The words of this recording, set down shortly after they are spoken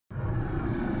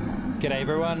G'day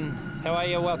everyone, how are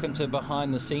you? Welcome to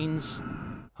Behind the Scenes.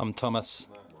 I'm Thomas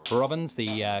Robbins,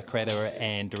 the creator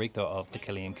and director of the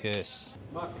Killian Curse.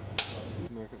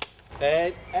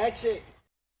 And action!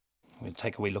 We'll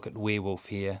take a wee look at Werewolf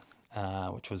here,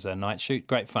 which was a night shoot.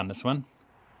 Great fun, this one.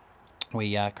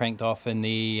 We cranked off in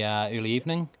the early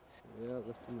evening,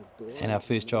 and our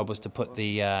first job was to put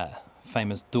the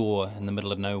famous door in the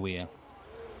middle of nowhere.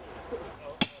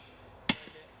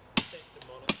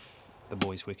 The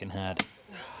boys working hard.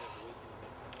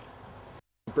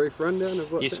 Brief rundown of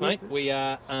what. Yes, mate. We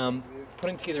are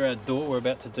putting together our door. We're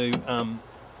about to do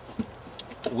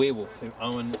Werewolf.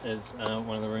 Owen is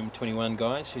one of the Room 21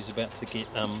 guys who's about to get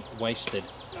wasted.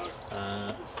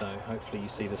 So hopefully you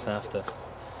see this after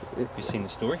you've seen the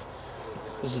story.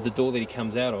 This is the door that he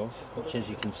comes out of, which, as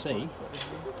you can see,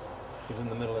 is in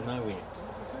the middle of nowhere.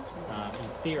 In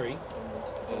theory,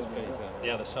 the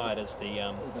other side is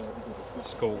the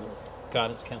school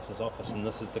guidance counsellor's office, and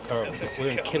this is the corridor.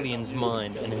 We're in Killian's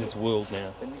mind and his world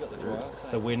now.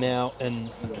 So we're now in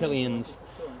Killian's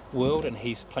world, and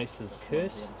he's placed his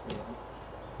curse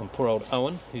on poor old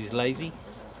Owen, who's lazy,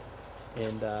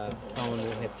 and Owen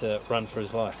will have to run for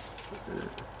his life,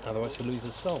 otherwise he'll lose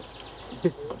his soul.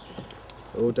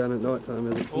 All done at night time,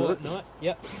 is it? All at night,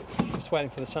 yep. Just waiting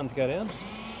for the sun to go down,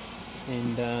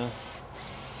 and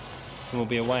we'll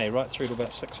be away right through to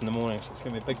about 6 in the morning, so it's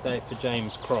going to be a big day for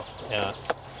James Croft, our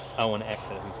Owen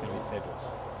actor, who's going to be fabulous.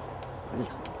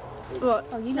 What?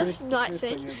 This night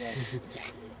scene.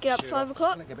 Get up 5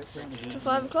 o'clock to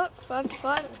 5 o'clock, 5 to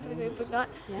 5, it's going to be a big night.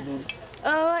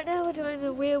 Right now we're doing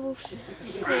the werewolf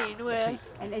scene where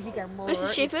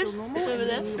Mr. Shepherd, over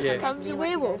there, becomes a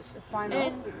werewolf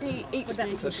and he eats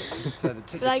me. So the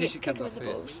But I get t-shirt kicked comes him off in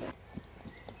the first. balls.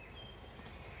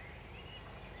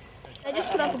 They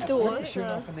just put up a door,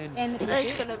 so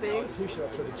there's going to be an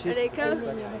echo,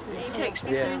 and he takes me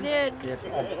through there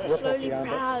and slowly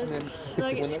growls, and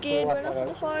I get scared, run off in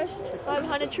the forest, climb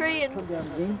behind a tree,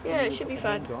 and yeah, it should be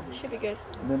fun, it should be good.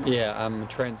 Yeah,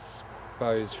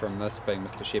 transpose from this being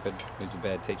Mr. Shepherd, who's a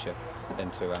bad teacher,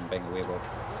 into being a werewolf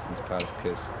as part of the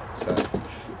curse. So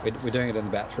we're doing it in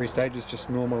about 3 stages, just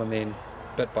normal, and then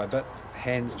bit by bit,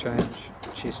 hands change,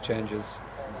 chest changes,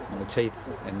 and the teeth,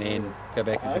 and then go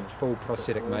back and have full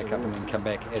prosthetic makeup, and then come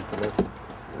back as the wolf.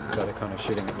 So they're kind of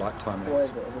shooting at like time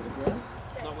lapse.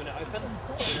 Not when it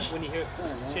opens, when you hear it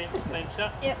slam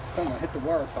shut. Yep. Hit the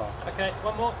warrior part. Okay,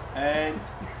 one more. And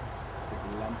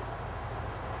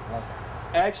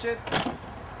action!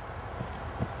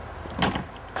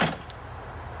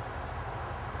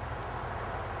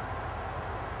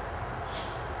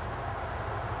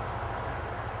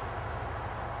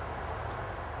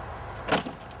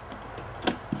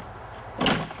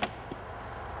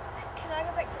 Can I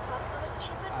go back to class now, Mr.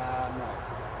 Shepherd? No.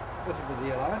 This is the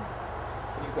deal, Owen.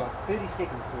 You've got 30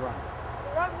 seconds to run.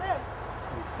 Run where?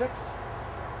 26,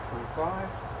 25.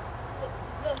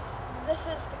 This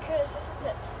is the curse, isn't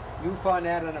it? You'll find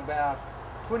out in about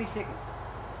 20 seconds.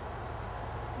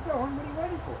 Go on, what are you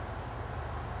waiting for?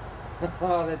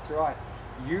 Oh, that's right.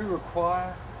 You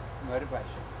require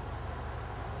motivation.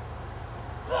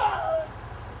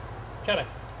 Cut it.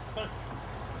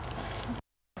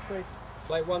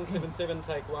 Slate 177,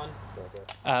 take 1.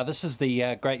 This is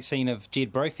the great scene of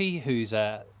Jed Brophy, who's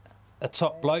a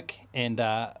top bloke and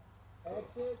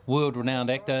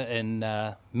world-renowned actor in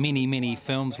many, many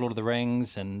films, Lord of the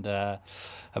Rings, and a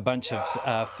bunch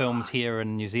of films here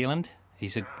in New Zealand.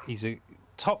 He's a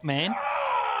top man,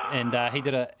 and he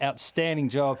did an outstanding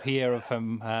job here of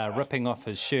him ripping off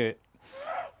his shirt,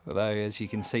 although, as you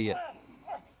can see, it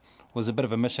was a bit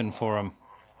of a mission for him.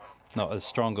 Not as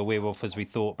strong a werewolf as we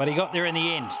thought, but he got there in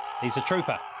the end. He's a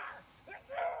trooper.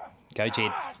 Go,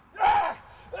 Jed.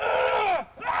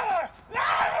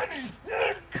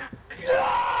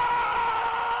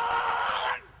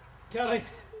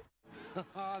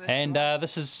 And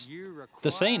this is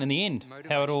the scene in the end,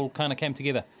 how it all kind of came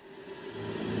together.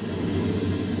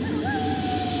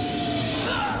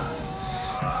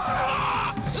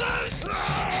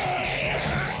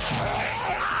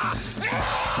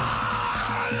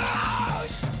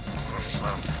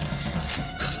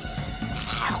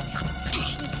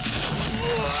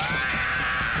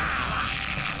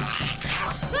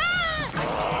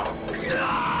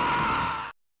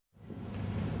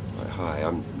 Hi,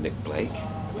 I'm Nick Blake.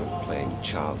 I'm playing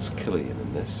Charles Killian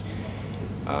in this.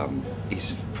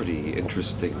 He's a pretty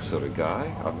interesting sort of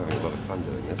guy. I'm having a lot of fun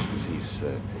doing this because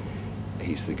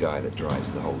he's the guy that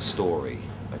drives the whole story.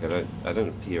 Like I don't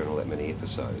appear in all that many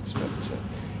episodes, but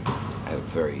I have a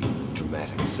very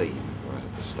dramatic scene right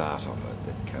at the start of it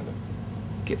that kind of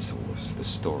gets all the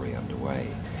story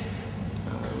underway,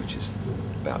 which which is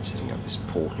about setting up this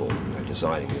portal, you know,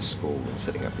 designing this school and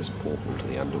setting up this portal to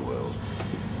the underworld.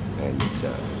 And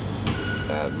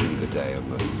a really good day on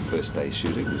the first day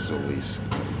shooting. There's all these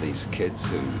kids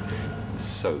who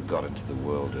so got into the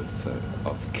world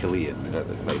of Killian, you know,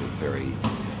 that made it very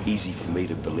easy for me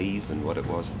to believe in what it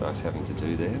was that I was having to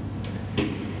do there.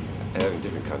 Having a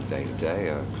different kind of day to day.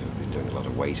 I've been doing a lot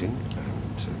of waiting,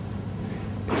 and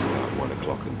it's about 1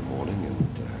 o'clock in the morning, and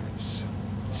it's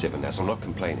 7 now, so I'm not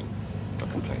complaining.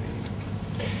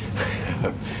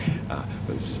 But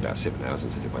this is about 7 hours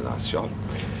since I did my last shot.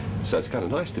 So it's kind of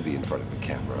nice to be in front of a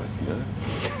camera, you know.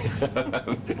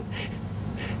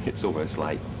 It's almost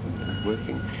like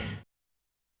working.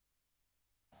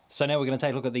 So now we're going to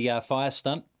take a look at the fire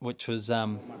stunt, which was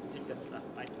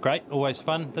great, always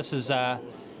fun. This is our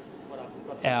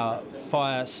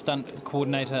fire stunt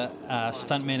coordinator,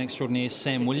 stuntman extraordinaire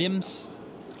Sam Williams,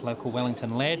 local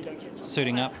Wellington lad,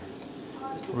 suiting up,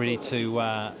 ready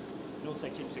to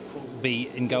be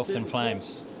engulfed in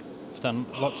flames. I've done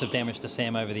lots of damage to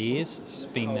Sam over the years. It's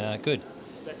been good,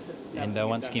 and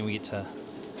once again we get to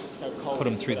put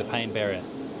him through the pain barrier.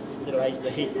 To raise the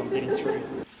heat from getting through.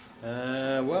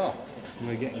 Well,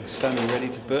 we're getting Sonny ready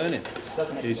to burn him.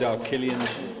 Here's our Killian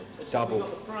double.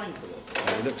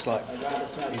 It looks like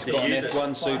he's got an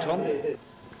F1 suit on.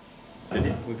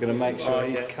 We're going to make sure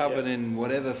he's covered in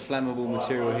whatever flammable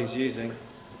material he's using,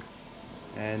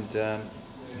 and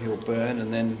he'll burn,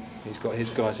 and then he's got his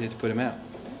guys here to put him out.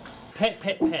 Pat,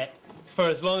 pat, pat, for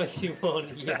as long as you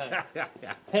want, yeah.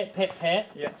 Pat, pat, pat.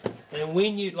 Yeah. And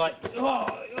when you like,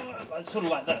 sort of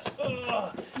like this,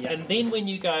 Yeah. And then when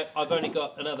you go, I've only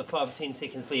got another 5 or 10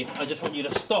 seconds left, I just want you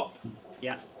to stop.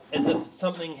 Yeah. As if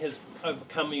something has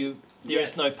overcome you, there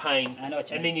is no pain, I know what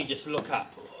you and mean. then you just look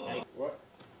up.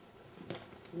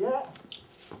 Yeah.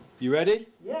 You ready?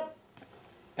 Yeah.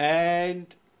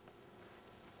 And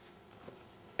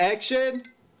action!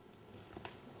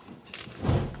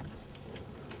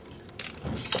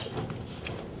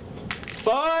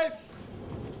 Five!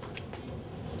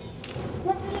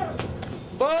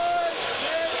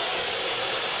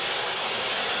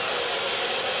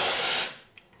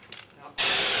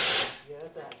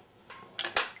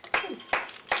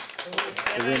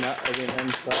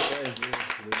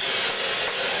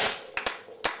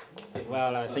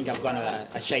 Well, I think I've gone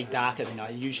a shade darker than I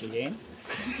usually am.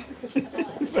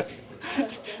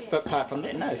 but apart from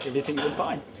that, no, everything's been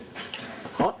fine.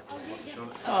 Hot?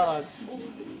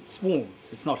 It's warm.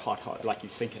 It's not hot like you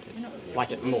think it is,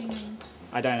 like it looked.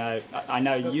 I don't know. I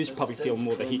know you probably feel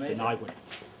more the heat than I would,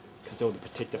 because all the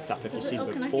protective stuff, if you see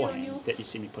it beforehand, that you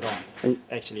see me put on,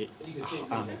 actually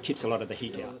keeps a lot of the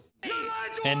heat out.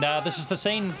 And this is the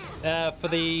scene for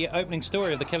the opening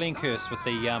story of the Killian Curse, with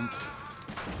the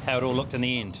how it all looked in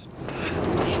the end.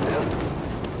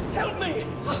 Help me!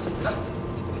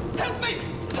 Help me!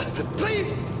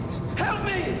 Please! Help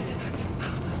me!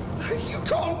 You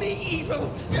call me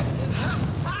evil!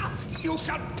 You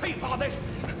shall pay for this!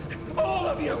 All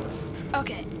of you!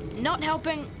 Okay, not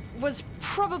helping was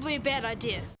probably a bad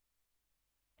idea.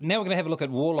 Now we're going to have a look at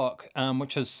Warlock,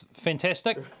 which is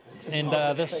fantastic. And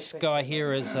this guy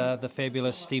here is the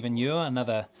fabulous Stephen Ewer,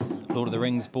 another Lord of the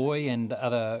Rings boy and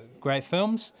other great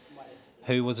films,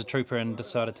 who was a trooper and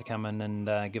decided to come in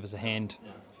and give us a hand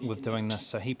with doing this.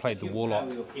 So he played the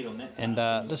Warlock. And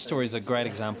this story is a great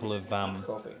example of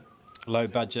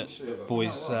low-budget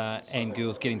boys and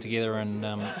girls getting together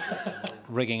and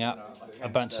rigging up a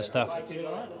bunch of stuff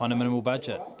on a minimal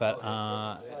budget, but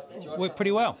worked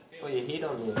pretty well.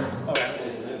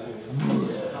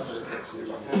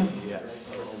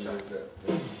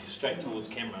 Straight towards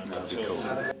camera.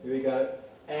 Here we go.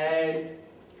 And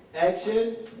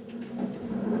action.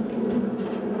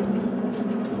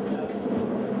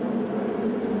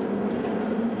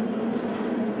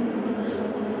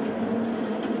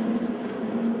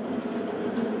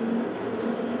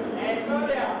 And slow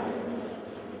down.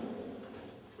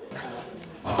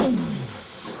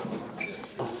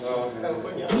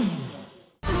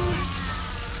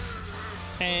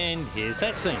 And here's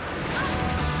that scene.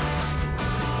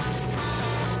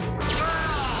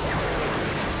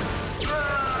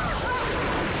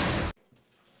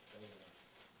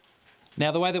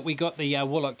 Now, the way that we got the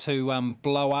Warlock to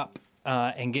blow up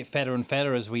and get fatter and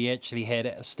fatter is we actually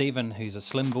had Stephen, who's a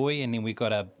slim boy, and then we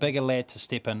got a bigger lad to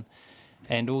step in,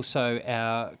 and also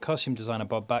our costume designer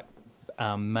Bob Buck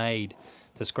made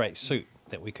this great suit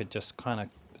that we could just kind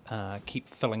of keep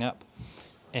filling up,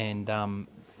 and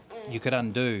you could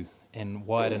undo and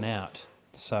widen out.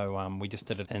 So we just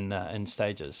did it in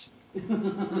stages.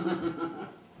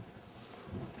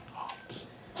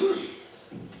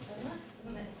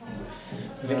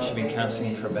 we've actually been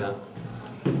casting for about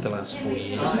the last 4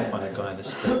 years to find a guy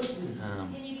this big.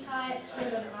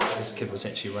 This kid was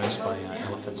actually raised by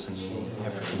elephants in the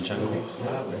African jungle and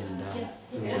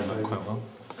brought him up quite well.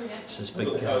 This is big.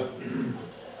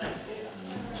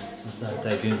 This is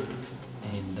debut,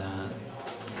 and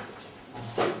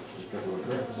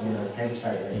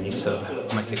he needs to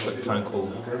make a quick phone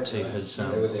call to his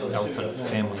elephant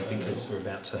family because we're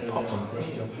about to pop him.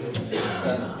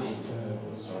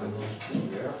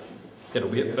 That'll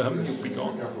be it for him. He'll be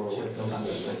gone.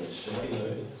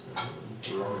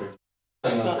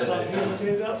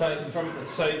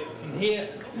 So from here.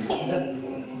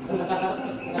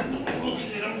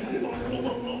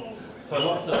 So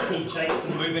lots of key shapes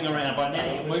and moving around. By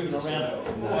now you're moving around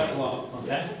quite a lot.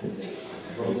 Okay.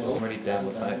 I'm already down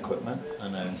with my equipment. I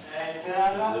know.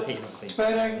 Technically.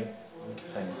 Speeding.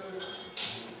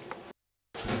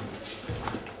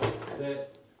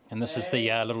 And this is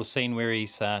the little scene where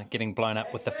he's getting blown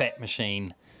up with the fat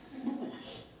machine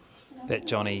that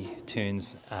Johnny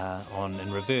turns on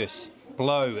in reverse.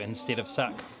 Blow instead of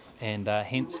suck. And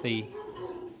hence the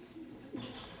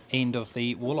end of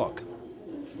the warlock.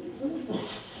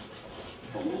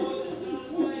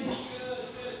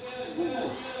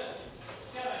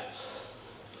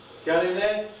 Got him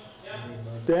there?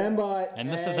 Stand by.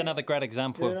 And this is another great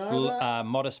example of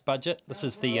modest budget. This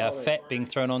is the fat being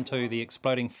thrown onto the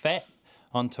exploding fat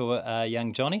onto a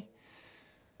young Johnny.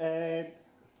 And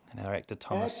our actor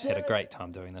Thomas had a great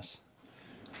time doing this.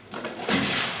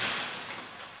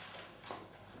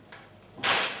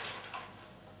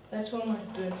 That's one way to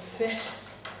burn fat.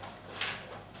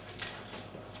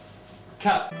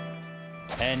 Cut.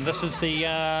 And this is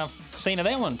the scene of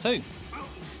that one too.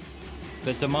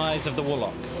 The demise of the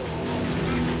warlock.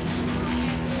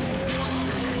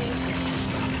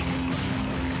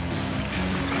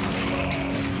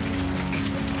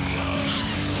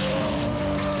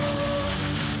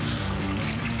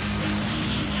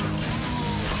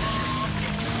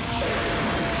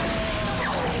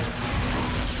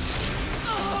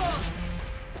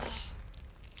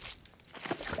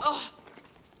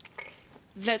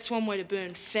 That's one way to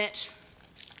burn fat.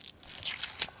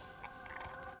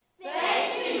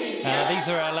 These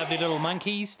are our lovely little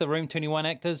monkeys, the Room 21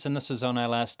 actors, and this was on our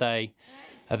last day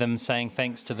of them saying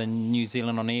thanks to the New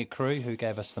Zealand On Air crew who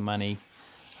gave us the money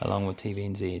along with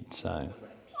TVNZ. So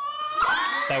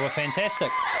they were fantastic.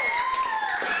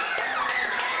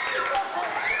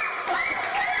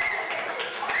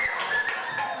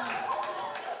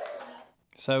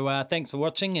 So thanks for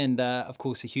watching, and of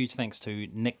course a huge thanks to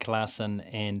Nick Larson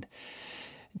and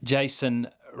Jason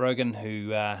Rogan, who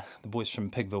the boys from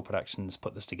Pigville Productions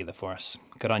put this together for us.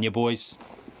 Good on you, boys.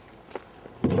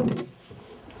 Can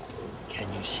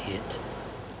you see it?